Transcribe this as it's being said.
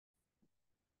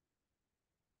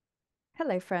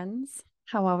Hello, friends.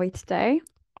 How are we today?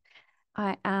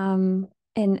 I am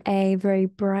in a very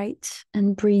bright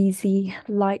and breezy,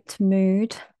 light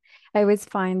mood. I always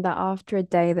find that after a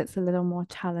day that's a little more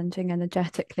challenging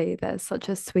energetically, there's such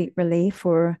a sweet relief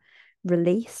or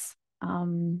release.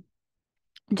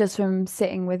 Just from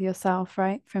sitting with yourself,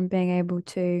 right? From being able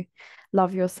to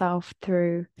love yourself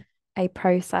through a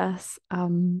process,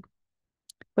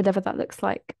 whatever that looks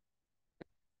like.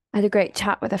 I had a great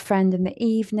chat with a friend in the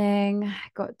evening,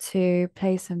 got to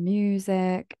play some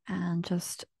music and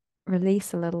just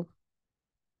release a little.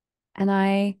 And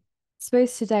I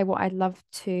suppose today what I'd love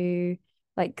to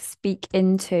speak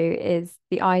into is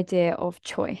the idea of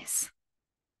choice,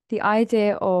 the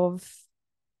idea of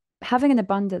having an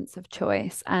abundance of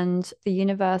choice. And the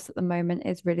universe at the moment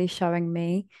is really showing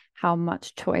me how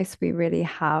much choice we really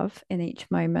have in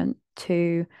each moment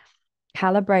to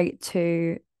calibrate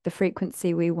to the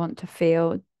frequency we want to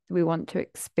feel, we want to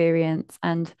experience.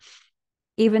 And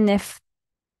even if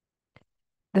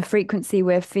the frequency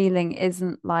we're feeling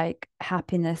isn't like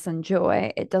happiness and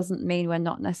joy, it doesn't mean we're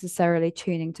not necessarily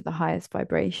tuning to the highest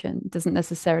vibration. It doesn't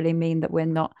necessarily mean that we're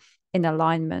not in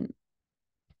alignment.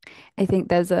 I think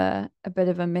there's a bit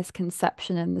of a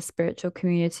misconception in the spiritual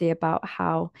community about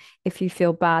how if you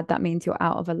feel bad, that means you're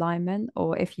out of alignment,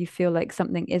 or if you feel like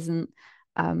something isn't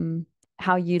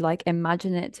how you like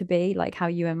imagine it to be, like how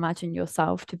you imagine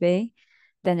yourself to be,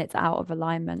 then it's out of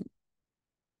alignment.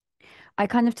 I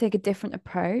kind of take a different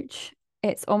approach.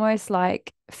 It's almost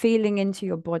like feeling into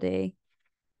your body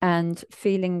and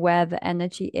feeling where the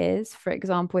energy is. For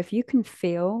example, if you can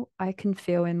feel, I can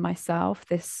feel in myself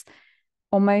this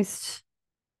almost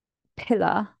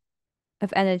pillar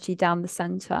of energy down the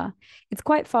center. It's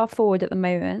quite far forward at the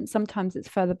moment. Sometimes it's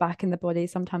further back in the body,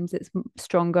 sometimes it's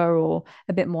stronger or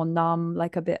a bit more numb,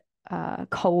 like a bit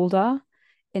colder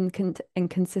in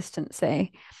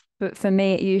consistency. But for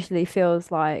me, it usually feels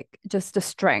like just a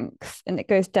strength and it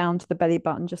goes down to the belly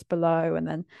button just below and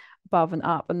then above and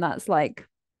up. And that's like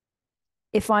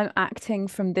if I'm acting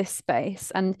from this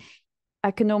space and I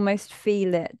can almost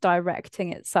feel it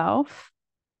directing itself,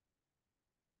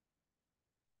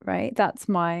 right? That's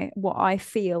my what I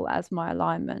feel as my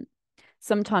alignment.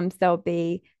 Sometimes there'll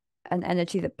be an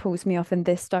energy that pulls me off in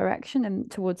this direction and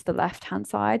towards the left hand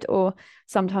side, or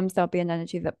sometimes there'll be an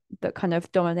energy that kind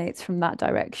of dominates from that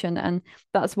direction, and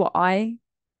that's what I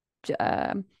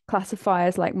classify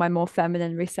as like my more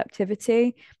feminine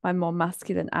receptivity, my more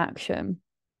masculine action.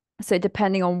 So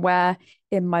depending on where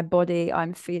in my body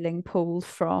I'm feeling pulled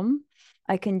from,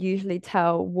 I can usually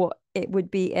tell what it would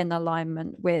be in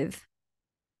alignment with,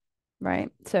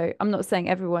 right? So I'm not saying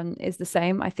everyone is the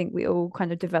same. I think we all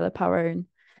kind of develop our own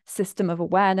system of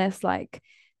awareness. Like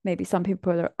maybe some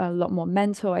people are a lot more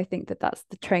mental. I think that that's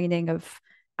the training of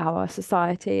our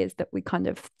society, is that we kind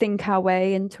of think our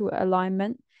way into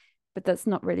alignment, but that's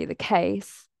not really the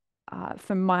case,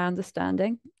 from my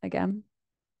understanding. Again,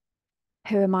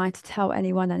 who am I to tell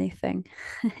anyone anything?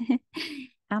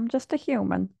 I'm just a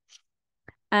human,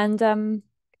 and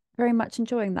very much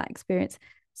enjoying that experience.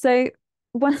 So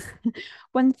one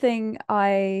one thing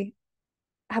I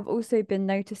have also been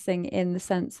noticing in the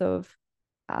sense of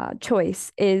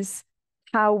choice is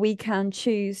how we can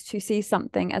choose to see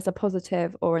something as a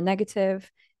positive or a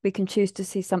negative. We can choose to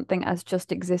see something as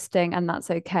just existing, and that's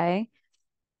okay.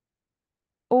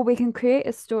 Or we can create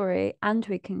a story, and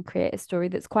we can create a story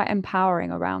that's quite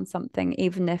empowering around something,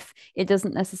 even if it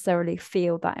doesn't necessarily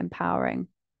feel that empowering.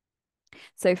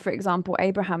 So, for example,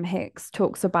 Abraham Hicks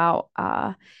talks about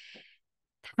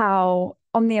how,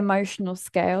 on the emotional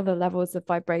scale, the levels of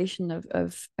vibration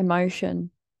of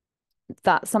emotion,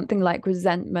 that something like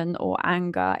resentment or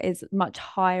anger is much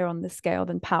higher on the scale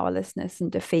than powerlessness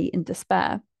and defeat and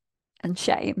despair and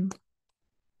shame.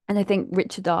 And I think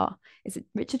is it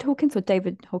Richard Hawkins or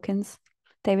David Hawkins?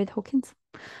 David Hawkins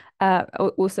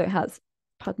also has,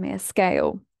 pardon me, a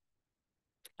scale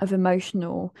of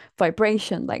emotional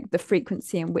vibration, like the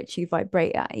frequency in which you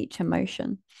vibrate at each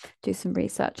emotion. Do some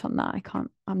research on that. I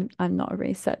can't, I'm not a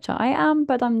researcher. I am,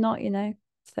 but I'm not, So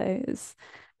there's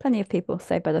plenty of people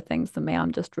say better things than me.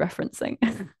 I'm just referencing.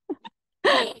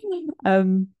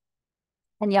 um,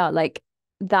 and yeah, like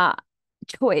that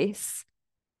choice,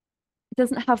 it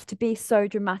doesn't have to be so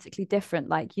dramatically different.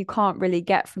 Like you can't really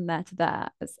get from there to there,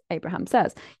 as Abraham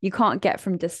says. You can't get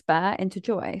from despair into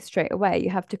joy straight away. You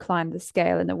have to climb the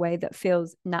scale in a way that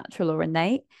feels natural or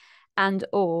innate, and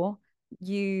or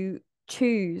you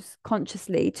choose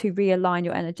consciously to realign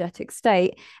your energetic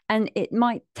state. And it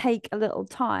might take a little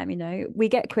time. We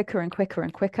get quicker and quicker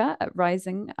and quicker at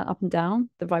rising up and down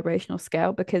the vibrational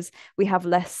scale because we have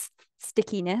less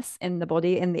stickiness in the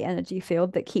body, in the energy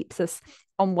field, that keeps us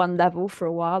on one level for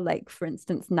a while. Like, for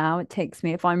instance, now it takes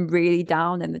me, if I'm really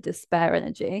down in the despair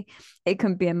energy, it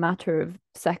can be a matter of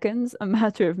seconds, a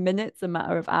matter of minutes, a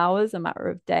matter of hours, a matter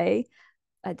of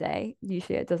a day.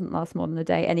 Usually it doesn't last more than a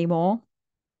day anymore.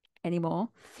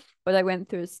 But I went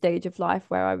through a stage of life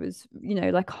where I was,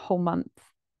 like a whole month,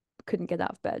 couldn't get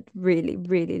out of bed, really,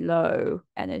 really low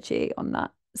energy on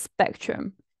that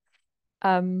spectrum.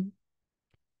 Um,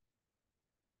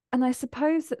 and I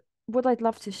suppose that what I'd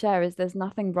love to share is there's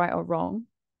nothing right or wrong.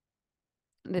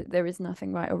 There is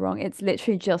nothing right or wrong. It's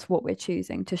literally just what we're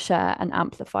choosing to share and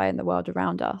amplify in the world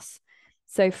around us.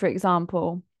 So, for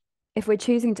example, if we're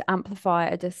choosing to amplify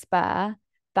a despair,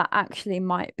 that actually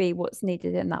might be what's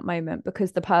needed in that moment,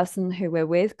 because the person who we're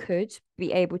with could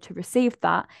be able to receive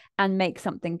that and make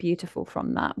something beautiful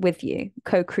from that with you,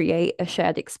 co-create a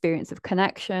shared experience of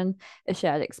connection, a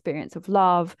shared experience of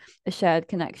love, a shared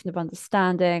connection of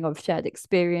understanding, of shared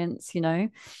experience.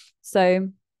 So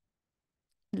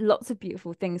lots of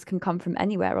beautiful things can come from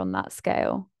anywhere on that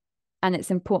scale. And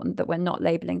it's important that we're not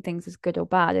labeling things as good or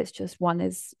bad. It's just one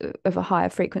is of a higher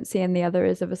frequency and the other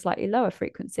is of a slightly lower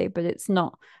frequency, but it's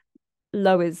not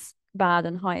low is bad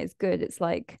and high is good. It's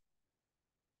like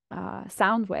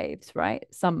sound waves, right?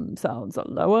 Some sounds are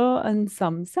lower and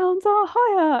some sounds are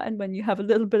higher. And when you have a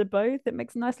little bit of both, it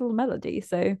makes a nice little melody.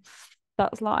 So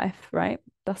that's life, right?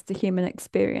 That's the human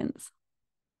experience.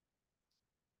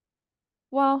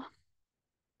 Well,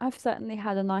 I've certainly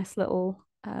had a nice little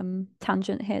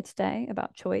tangent here today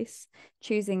about choice,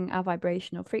 choosing our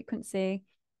vibrational frequency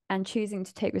and choosing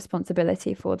to take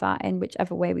responsibility for that in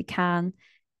whichever way we can,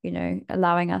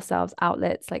 allowing ourselves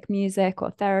outlets like music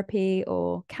or therapy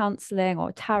or counseling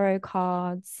or tarot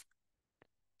cards.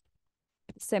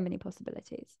 So many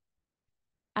possibilities.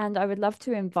 And I would love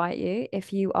to invite you,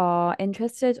 if you are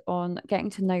interested on getting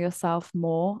to know yourself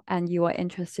more and you are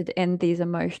interested in these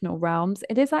emotional realms.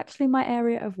 It is actually my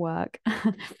area of work.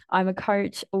 I'm a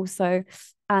coach also,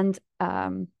 and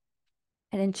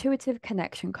an intuitive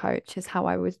connection coach is how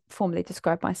I would formally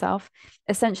describe myself.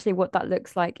 Essentially, what that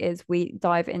looks like is we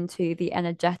dive into the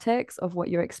energetics of what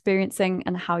you're experiencing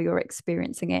and how you're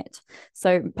experiencing it.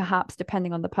 So, perhaps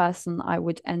depending on the person, I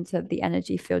would enter the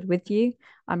energy field with you.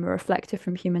 I'm a reflector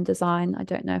from human design. I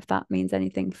don't know if that means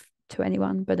anything to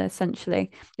anyone, but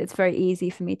essentially, it's very easy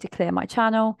for me to clear my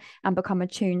channel and become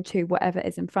attuned to whatever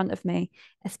is in front of me,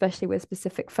 especially with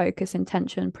specific focus,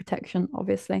 intention, protection,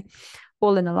 obviously,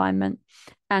 all in alignment.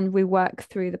 And we work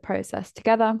through the process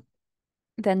together.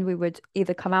 Then we would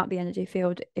either come out the energy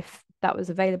field if that was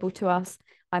available to us.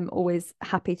 I'm always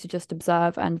happy to just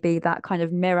observe and be that kind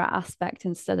of mirror aspect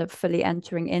instead of fully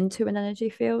entering into an energy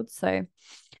field. So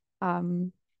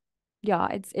yeah,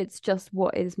 it's just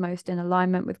what is most in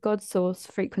alignment with God's source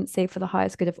frequency for the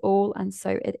highest good of all. And so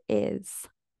it is.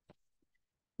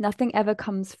 Nothing ever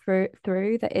comes through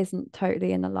that isn't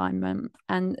totally in alignment.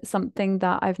 And something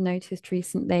that I've noticed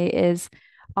recently is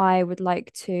I would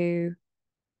like to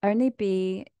only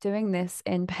be doing this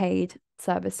in paid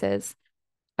services.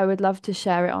 I would love to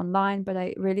share it online, but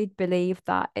I really believe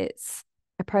that it's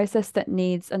a process that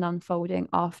needs an unfolding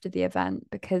after the event,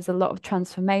 because a lot of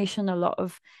transformation, a lot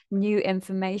of new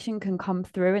information can come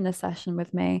through in a session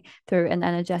with me through an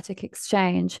energetic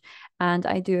exchange. And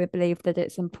I do believe that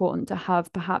it's important to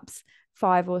have perhaps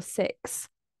 5 or 6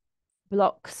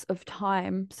 blocks of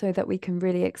time so that we can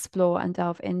really explore and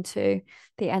delve into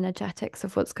the energetics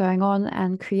of what's going on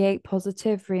and create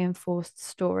positive reinforced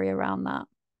story around that.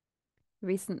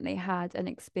 Recently had an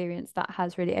experience that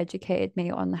has really educated me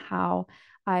on how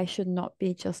I should not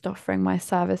be just offering my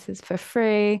services for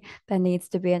free. There needs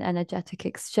to be an energetic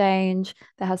exchange.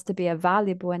 There has to be a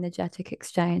valuable energetic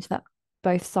exchange that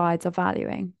both sides are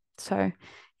valuing. So,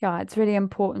 yeah, it's really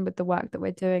important with the work that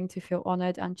we're doing to feel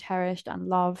honored and cherished and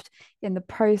loved in the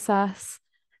process.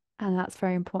 And that's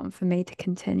very important for me to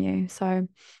continue. So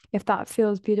if that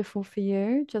feels beautiful for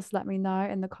you, just let me know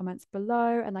in the comments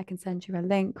below and I can send you a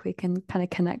link. We can kind of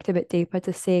connect a bit deeper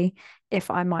to see if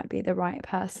I might be the right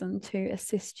person to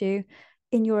assist you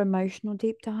in your emotional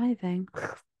deep diving.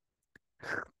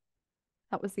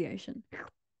 That was the ocean.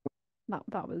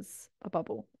 That was a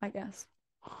bubble, I guess.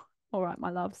 All right, my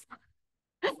loves.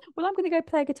 Well, I'm going to go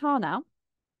play guitar now.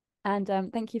 And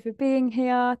thank you for being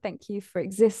here. Thank you for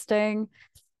existing.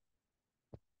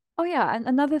 Oh yeah, and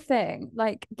another thing,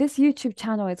 like this YouTube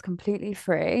channel is completely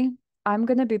free. I'm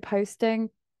going to be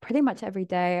posting pretty much every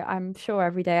day. I'm sure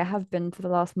every day I have been for the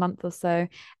last month or so,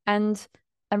 and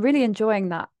I'm really enjoying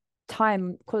that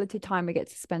time, quality time we get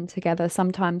to spend together.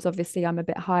 Sometimes, obviously, I'm a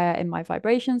bit higher in my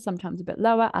vibration, sometimes a bit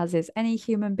lower, as is any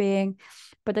human being.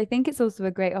 But I think it's also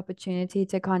a great opportunity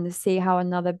to kind of see how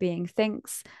another being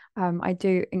thinks. I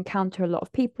do encounter a lot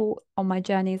of people on my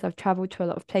journeys. I've traveled to a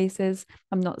lot of places.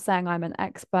 I'm not saying I'm an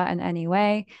expert in any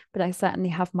way, but I certainly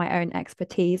have my own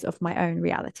expertise of my own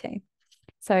reality.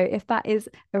 So if that is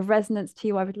a resonance to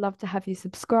you, I would love to have you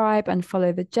subscribe and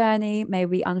follow the journey. May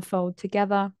we unfold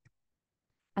together.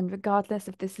 And regardless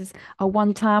if this is a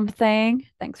one-time thing,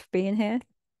 thanks for being here.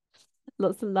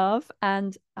 Lots of love,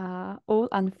 and all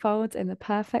unfolds in the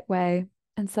perfect way.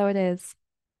 And so it is.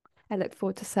 I look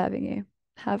forward to serving you.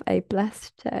 Have a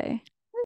blessed day.